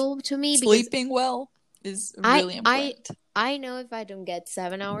 valuable to me because Sleeping well is I really I important. I know if I don't get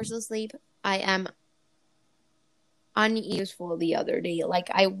 7 hours of sleep, I am unuseful the other day. Like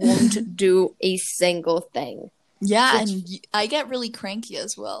I won't do a single thing. So Yeah, it's, and I get really cranky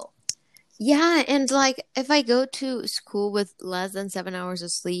as well. yeah, and like if I go to school with less than 7 hours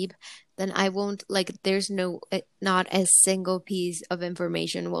of sleep, then I won't like there's not a single piece of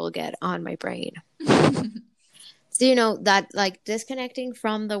information will get on my brain. So that like disconnecting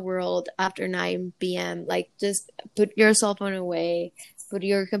from the world after 9 p.m., like just put your cell phone away, put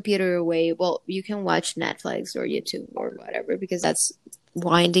your computer away. Well, you can watch Netflix or YouTube or whatever because that's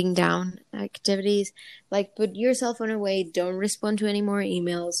winding down activities. Like put your cell phone away, don't respond to any more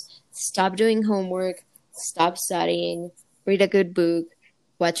emails, stop doing homework, stop studying, read a good book,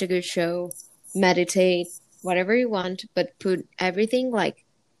 watch a good show, meditate, whatever you want, but put everything like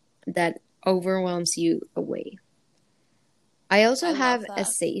that overwhelms you away. I also I have love a that.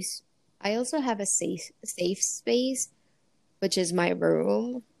 safe I also have a safe space, which is my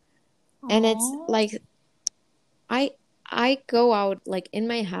room. And it's Aww. like I I go out like in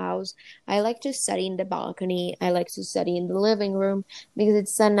my house. I like to study in the balcony. I like to study in the living room because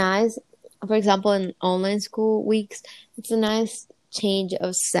it's so nice. For example, in online school weeks, it's a nice change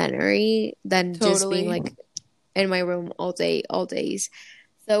of scenery than just being Totally. like in my room all day, all days.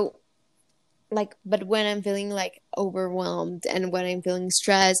 So like, but when I'm feeling like overwhelmed and when I'm feeling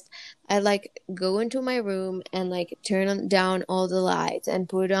stressed, I like go into my room and like down all the lights and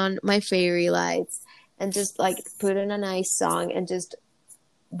put on my fairy lights and just like put in a nice song and just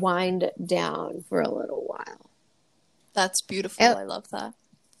wind down for a little while. That's beautiful. I, I love that.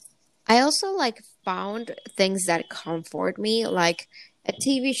 I also like found things that comfort me, like a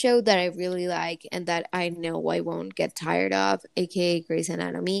TV show that I really like and that I know I won't get tired of, aka Grey's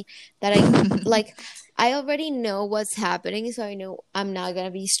Anatomy, that I like I already know what's happening, so I know I'm not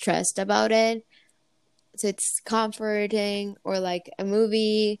gonna be stressed about it. So it's comforting, or like a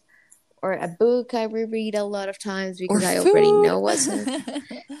movie or a book I reread a lot of times Or because I already food. know what's in,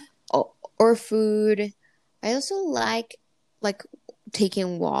 or food. I also like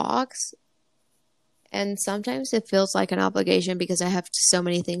taking walks, and sometimes it feels like an obligation because I have so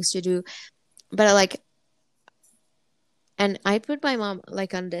many things to do. But I like, and I put my mom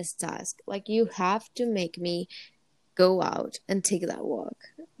like on this task. Like, you have to make me go out and take that walk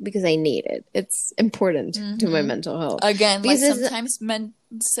because I need it. It's important to my hmm mental health. Again, like Because it's, sometimes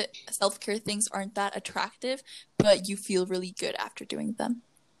self-care things aren't that attractive, but you feel really good after doing them.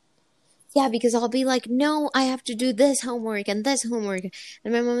 yeah, because I'll be like, no, I have to do this homework and this homework.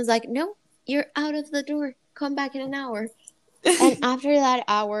 And my mom is like, no, you're out of the door. Come back in an hour. And after that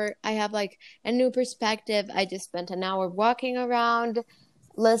hour, I have like a new perspective. I just spent an hour walking around,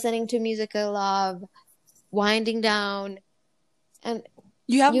 listening to music I love, winding down, and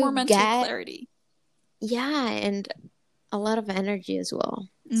You have more you mental get, clarity. yeah, and a lot of energy as well.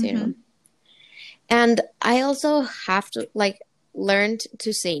 So, hmm and I also have to like learned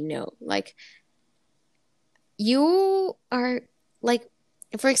to say no. Like, you are like,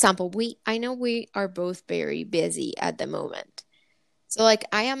 for example, I know we are both very busy at the moment. So like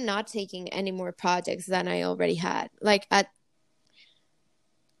I am not taking any more projects than I already had. Like at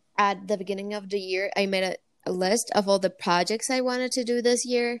at the beginning of the year, I made a list of all the projects I wanted to do this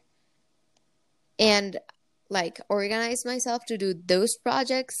year and like organize myself to do those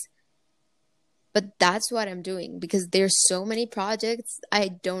projects. But that's what I'm doing because there's so many projects. I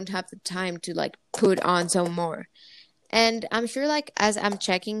don't have the time to like put on some more. And I'm sure like as I'm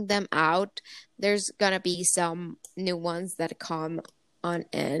checking them out, there's gonna be some new ones that come on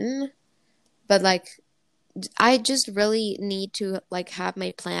in. But like I just really need to like have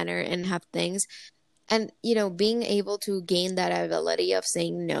my planner and have things and being able to gain that ability of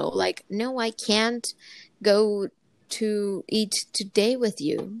saying no, like no, I can't go to eat today with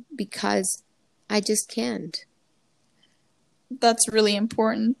you because I just can't. That's really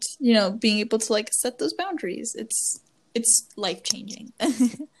important. Being able to like set those boundaries. It's life-changing.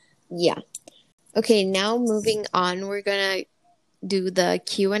 Yeah. Okay, now moving on, we're gonna do the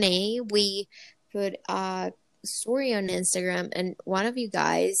Q&A. We put a story on Instagram, and one of you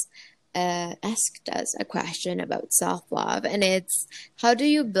guys asked us a question about self-love, and it's, how do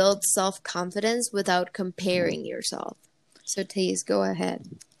you build self-confidence without comparing yourself? So Thais, go ahead.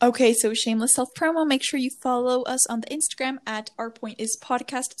 Okay, so shameless self-promo. Make sure you follow us on the Instagram at Our Point Is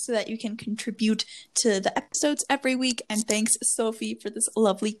Podcast so that you can contribute to the episodes every week. And thanks, Sophie, for this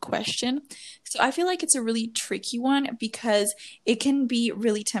lovely question. So I feel like it's a really tricky one because it can be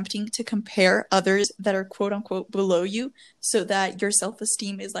really tempting to compare others that are quote unquote below you so that your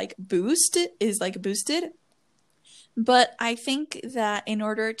self-esteem is boosted. But I think that in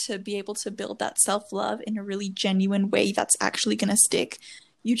order to be able to build that self-love in a really genuine way that's actually going to stick,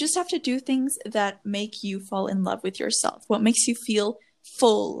 you just have to do things that make you fall in love with yourself. What makes you feel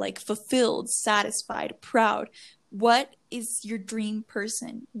full, like fulfilled, satisfied, proud? What is your dream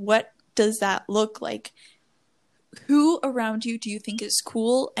person? What does that look like? Who around you do you think is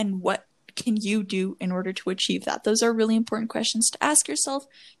cool, and what can you do in order to achieve that? Those are really important questions to ask yourself.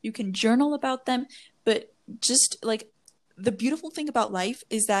 You can journal about them, but just like the beautiful thing about life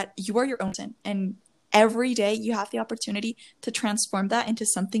is that you are your own person, and every day you have the opportunity to transform that into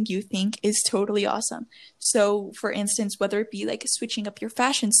something you think is totally awesome. So for instance, whether it be like switching up your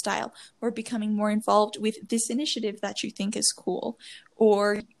fashion style or becoming more involved with this initiative that you think is cool,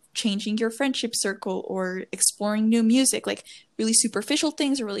 or changing your friendship circle, or exploring new music, like really superficial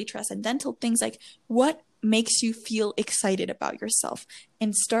things or really transcendental things, like what makes you feel excited about yourself,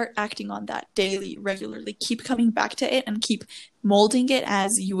 and start acting on that daily, regularly. Keep coming back to it and keep molding it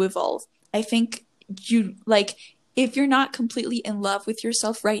as you evolve. I think if you're not completely in love with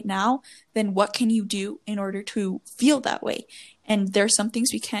yourself right now, then what can you do in order to feel that way? And there are some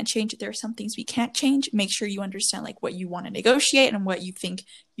things we can't change. There are some things we can't change. Make sure you understand like what you want to negotiate and what you think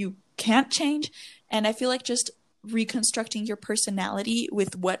you can't change. And I feel like just reconstructing your personality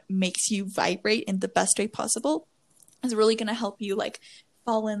with what makes you vibrate in the best way possible is really going to help you like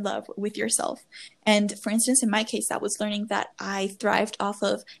fall in love with yourself. And for instance, in my case, that was learning that I thrived off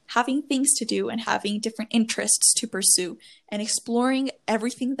of having things to do and having different interests to pursue and exploring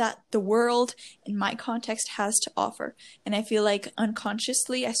everything that the world in my context has to offer. And I feel like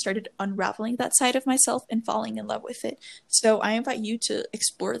unconsciously I started unraveling that side of myself and falling in love with it. So I invite you to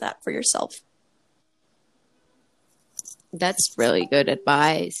explore that for yourself. That's really good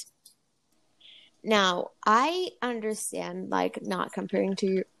advice. Now, I understand like not comparing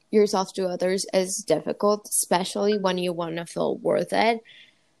to yourself to others is difficult, especially when you want to feel worth it.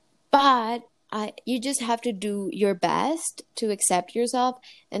 But you just have to do your best to accept yourself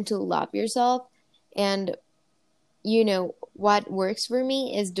and to love yourself. And what works for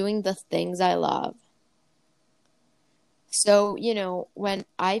me is doing the things I love. So, when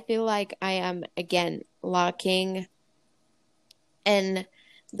I feel like I am again lacking in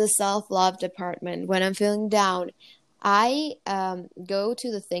the self-love department, when I'm feeling down, I go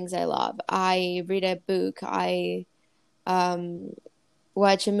to the things I love. I read a book, I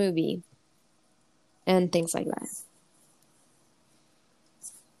watch a movie, and things like that.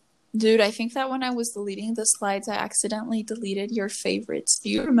 Dude, I think that when I was deleting the slides, I accidentally deleted your favorites. Do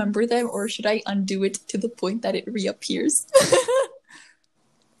you remember them, or should I undo it to the point that it reappears?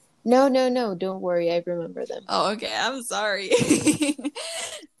 No, don't worry, I remember them. Oh, okay, I'm sorry.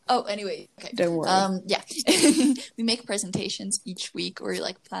 Oh, anyway, okay. Don't worry. Yeah. We make presentations each week, or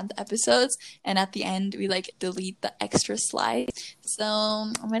like plan the episodes, and at the end we like delete the extra slide. So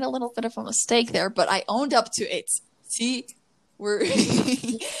I made a little bit of a mistake there, but I owned up to it. See, we're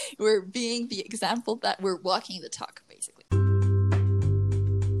we're being the example that we're walking the talk, basically.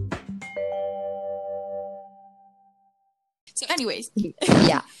 So anyways,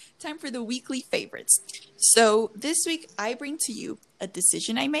 yeah. Time for the weekly favorites. So this week I bring to you a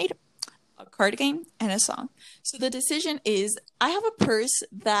decision I made, a card game, and a song. So the decision is I have a purse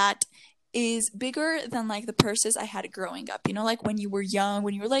that is bigger than like the purses I had growing up. You know, like when you were young,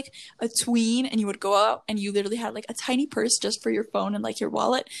 when you were like a tween and you would go out and you literally had like a tiny purse just for your phone and like your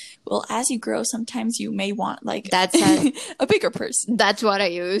wallet. Well, as you grow, sometimes you may want like That's a, a bigger purse. that's what I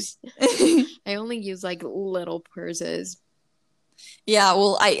use. I only use like little purses. Yeah,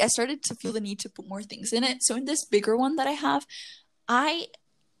 well, I started to feel the need to put more things in it. So in this bigger one that I have, I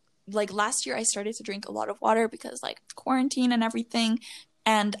like last year I started to drink a lot of water because like quarantine and everything.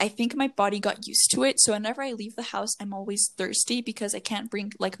 And I think my body got used to it. So whenever I leave the house, I'm always thirsty because I can't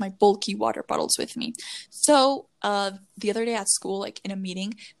bring like my bulky water bottles with me. So the other day at school, like in a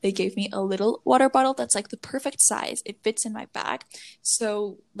meeting, they gave me a little water bottle that's like the perfect size. It fits in my bag.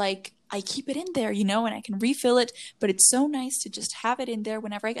 So like I keep it in there, you know, and I can refill it. But it's so nice to just have it in there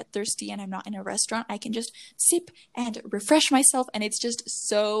whenever I get thirsty and I'm not in a restaurant. I can just sip and refresh myself. And it's just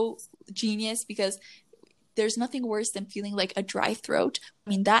so genius because there's nothing worse than feeling like a dry throat. I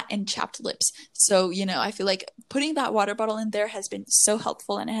mean, that and chapped lips. So, you know, I feel like putting that water bottle in there has been so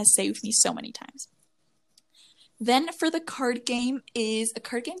helpful and it has saved me so many times. Then for the card game is a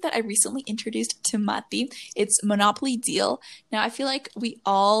card game that I recently introduced to Mati. It's Monopoly Deal. Now, I feel like we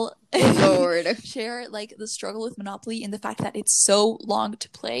all Lord. share like the struggle with Monopoly in the fact that it's so long to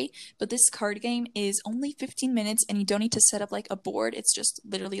play. But this card game is only 15 minutes and you don't need to set up like a board. It's just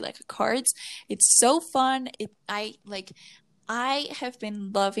literally like cards. It's so fun. I have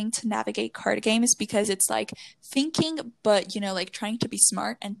been loving to navigate card games because it's like thinking, but you know, like trying to be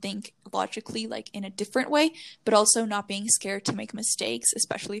smart and think logically, like in a different way, but also not being scared to make mistakes,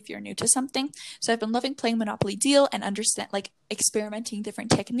 especially if you're new to something. So I've been loving playing Monopoly Deal and understand, like experimenting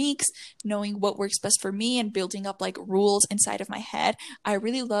different techniques, knowing what works best for me and building up like rules inside of my head. I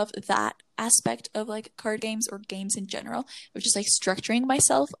really love that aspect of like card games or games in general, of just like structuring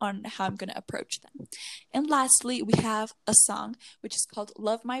myself on how I'm going to approach them. And lastly, we have a song which is called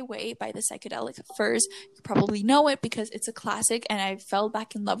Love My Way by the Psychedelic Furs. You probably know it because it's a classic and I fell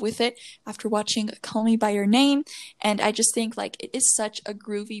back in love with it after watching Call Me By Your Name. And I just think like it is such a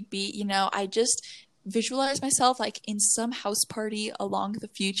groovy beat, you know. I just visualize myself like in some house party along the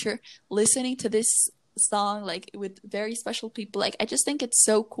future listening to this song like with very special people. Like I just think it's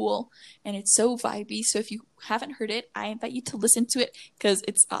so cool and it's so vibey. So if you haven't heard it, I invite you to listen to it because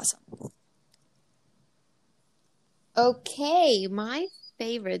it's awesome. Okay, my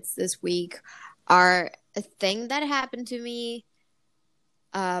favorites this week are a thing that happened to me,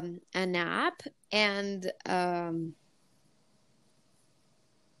 a nap, and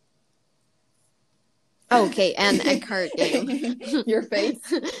okay, and a card game. Your face.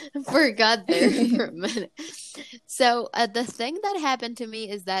 Forgot there for a minute. So the thing that happened to me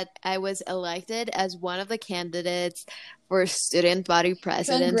is that I was elected as one of the candidates for student body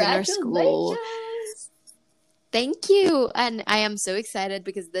president in our school. Thank you. And I am so excited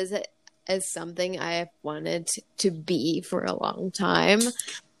because this is something I have wanted to be for a long time.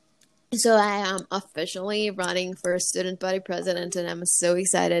 So I am officially running for student body president and I'm so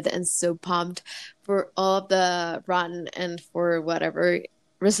excited and so pumped for all of the run and for whatever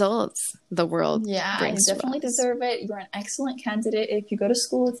results the world brings. You definitely deserve it. You're an excellent candidate. If you go to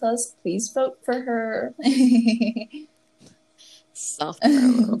school with us, please vote for her. Soft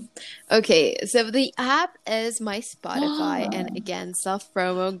promo. Okay, so the app is my Spotify, and again, soft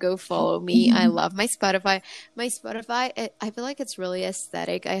promo. Go follow me. I love my Spotify. My Spotify, I feel like it's really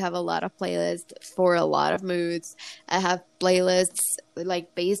aesthetic. I have a lot of playlists for a lot of moods. I have playlists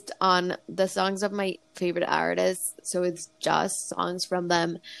like based on the songs of my favorite artists, so it's just songs from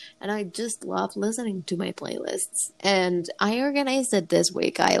them, and I just love listening to my playlists. And I organized it this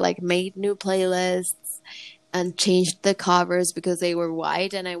week. I like made new playlists and changed the covers because they were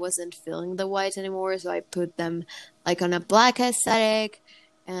white and I wasn't feeling the white anymore. So I put them like on a black aesthetic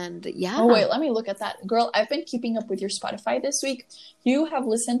and yeah. Oh, wait, let me look at that. Girl, I've been keeping up with your Spotify this week. You have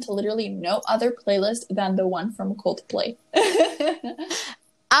listened to literally no other playlist than the one from Coldplay.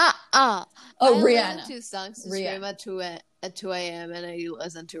 Oh, Rihanna. Listen to songs to stream at 2 a.m. and I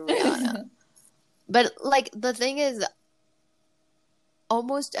listen to Rihanna. But like the thing is,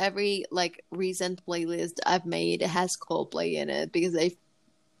 almost every like recent playlist I've made has Coldplay in it because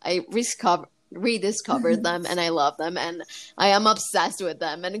I rediscovered them and I love them and I am obsessed with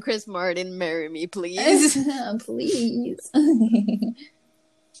them. And Chris Martin, marry me, please. Please. And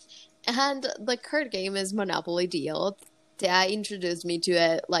the card game is Monopoly Deal. Dad introduced me to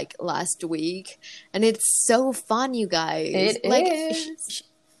it like last week and it's so fun, you guys. It like, is.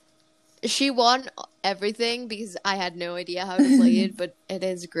 She won everything because I had no idea how to play it, but it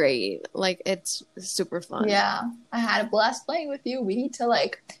is great. Like, it's super fun. Yeah, I had a blast playing with you. We need to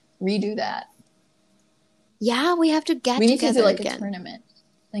like redo that. Yeah, we have to get We need to do together like again. a tournament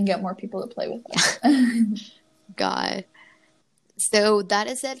and get more people to play with us. God. So that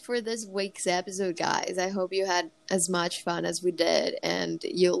is it for this week's episode, guys. I hope you had as much fun as we did and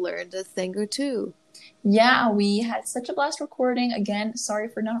you learned a thing or two. Yeah, we had such a blast recording. Again, sorry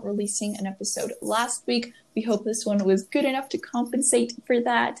for not releasing an episode last week. We hope this one was good enough to compensate for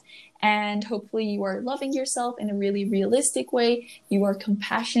that. And hopefully you are loving yourself in a really realistic way. You are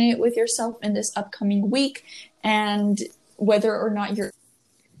compassionate with yourself in this upcoming week. And whether or not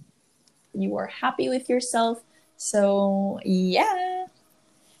you are happy with yourself. So, yeah.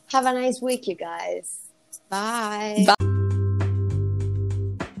 Have a nice week, you guys. Bye. Bye.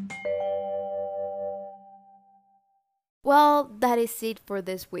 Well, that is it for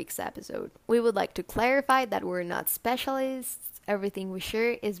this week's episode. We would like to clarify that we're not specialists. Everything we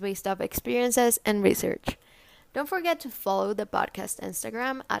share is based off experiences and research. Don't forget to follow the podcast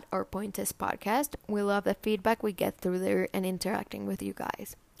Instagram at Our Point is Podcast. We love the feedback we get through there and interacting with you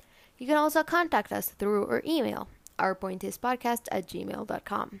guys. You can also contact us through our email,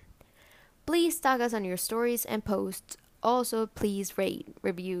 ourpointispodcast@gmail.com. Please tag us on your stories and posts. Also, please rate,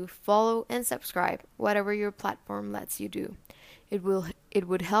 review, follow, and subscribe, whatever your platform lets you do. It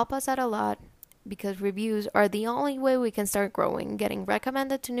would help us out a lot because reviews are the only way we can start growing, getting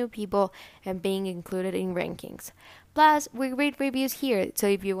recommended to new people, and being included in rankings. Plus, we read reviews here, so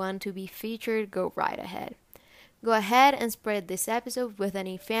if you want to be featured, go right ahead. Go ahead and spread this episode with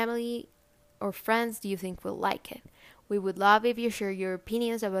any family or friends you think will like it. We would love if you share your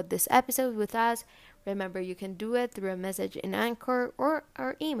opinions about this episode with us. Remember, you can do it through a message in Anchor or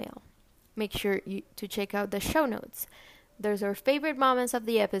our email. Make sure to check out the show notes. There's our favorite moments of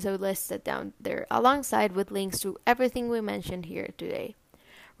the episode listed down there, alongside with links to everything we mentioned here today.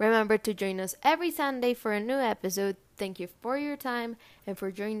 Remember to join us every Sunday for a new episode. Thank you for your time and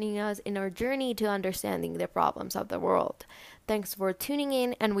for joining us in our journey to understanding the problems of the world. Thanks for tuning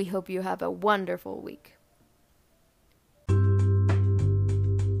in, and we hope you have a wonderful week.